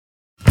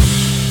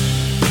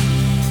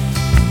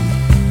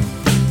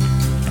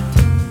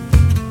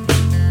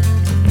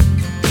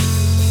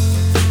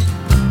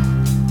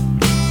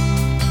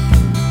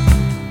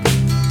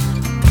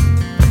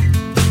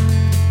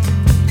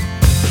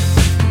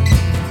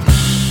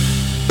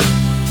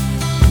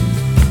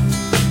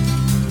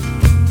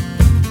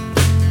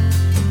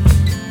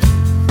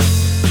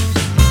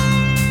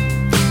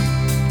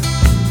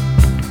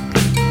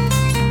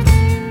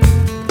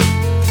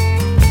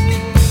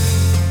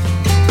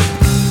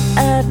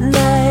At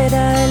night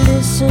I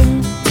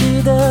listen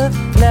to the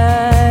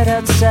light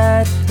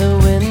outside the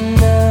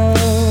window,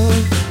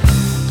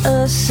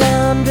 a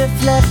sound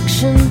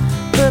reflection,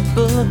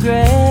 purple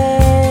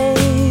gray,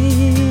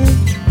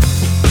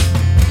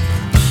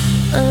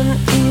 an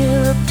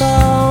ear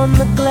upon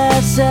the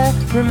glass. I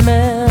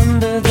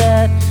remember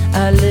that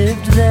I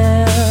lived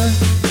there,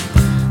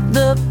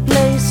 the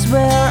place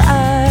where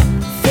I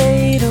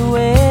fade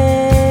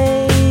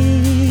away.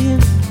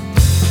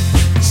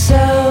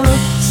 So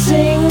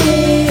sing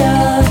me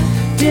a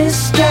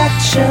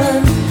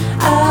distraction,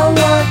 I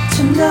want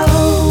to know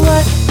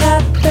what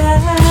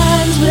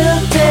happens.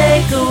 We'll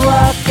take a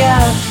walk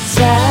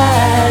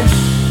outside,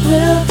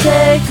 we'll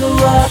take a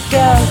walk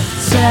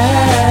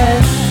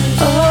outside.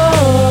 Oh,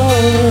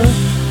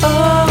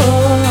 oh,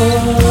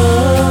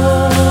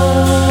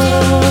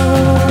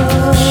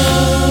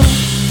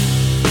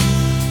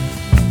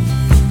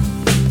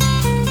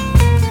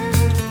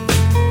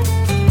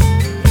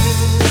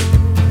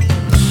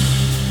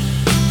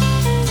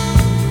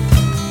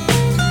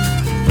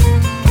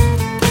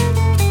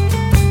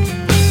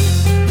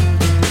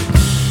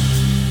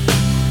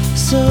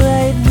 so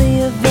write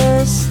me a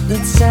verse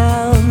that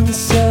sounds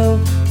so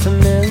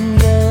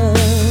familiar,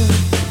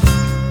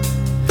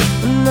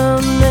 no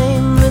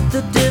name with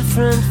a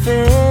different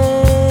face.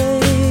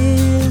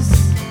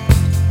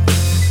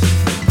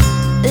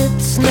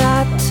 It's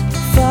not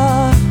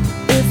far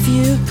if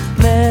you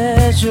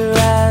measure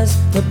as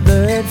the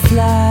bird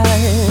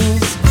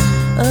flies,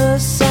 a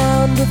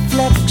sound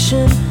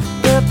reflection,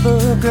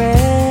 purple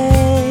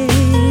gray.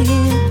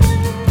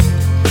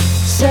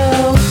 So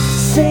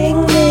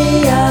sing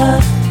me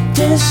a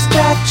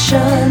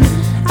distraction,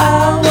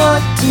 I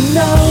want to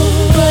know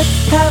what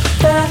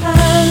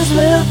happens.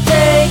 We'll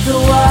take a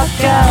walk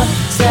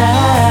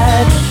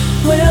outside,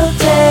 we'll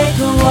take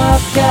a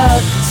walk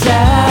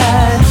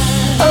outside.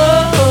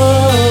 Oh,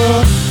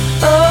 oh,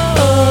 oh,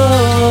 oh.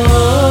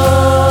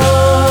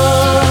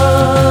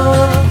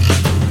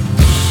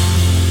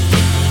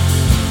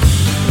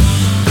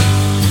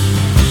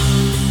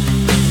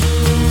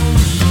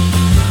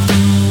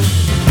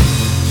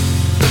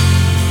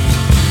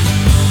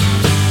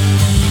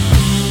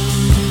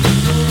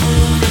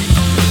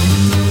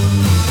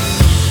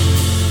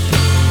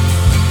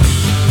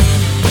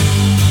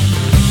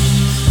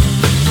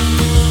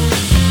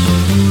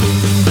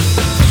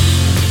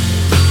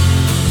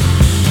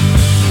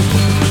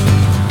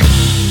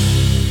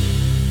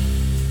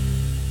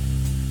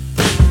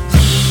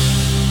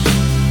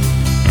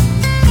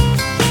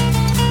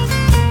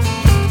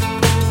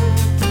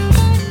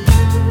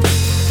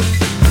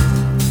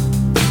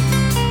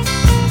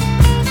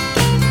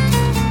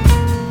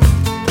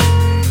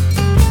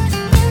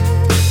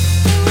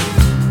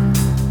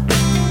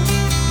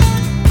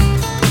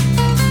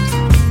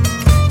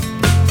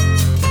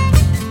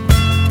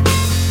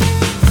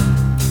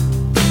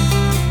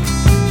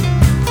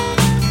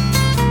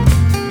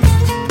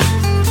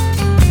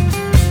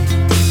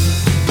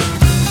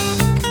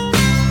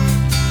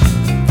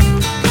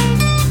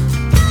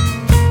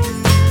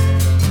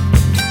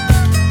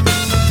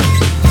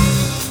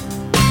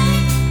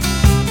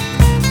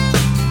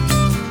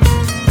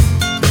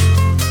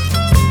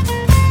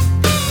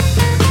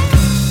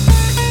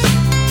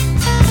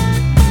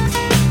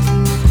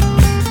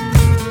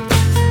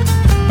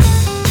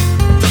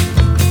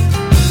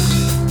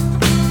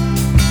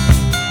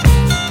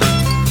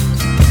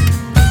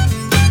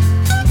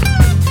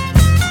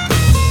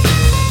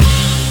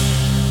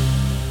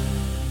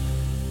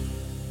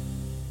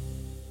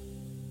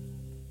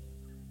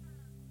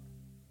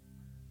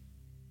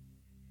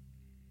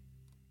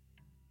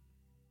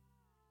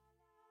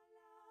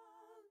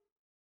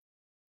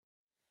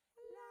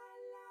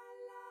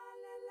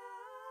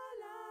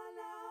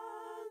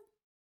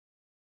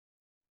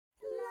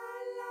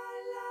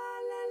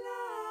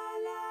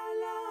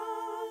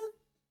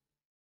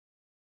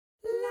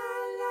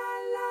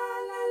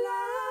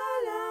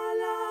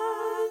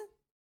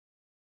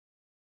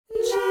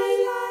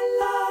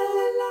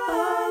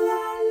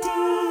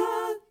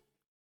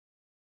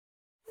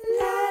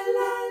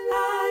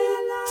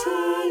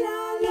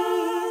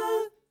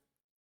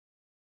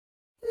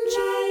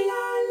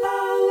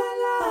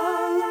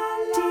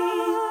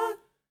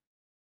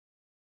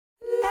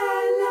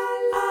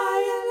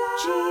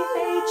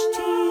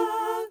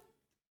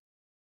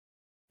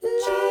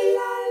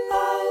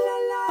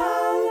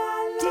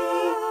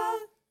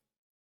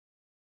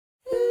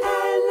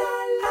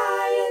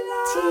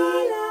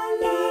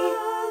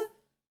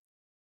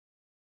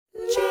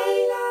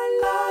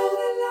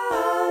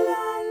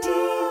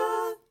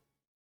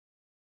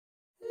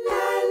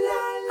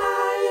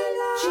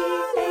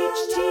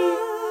 GHT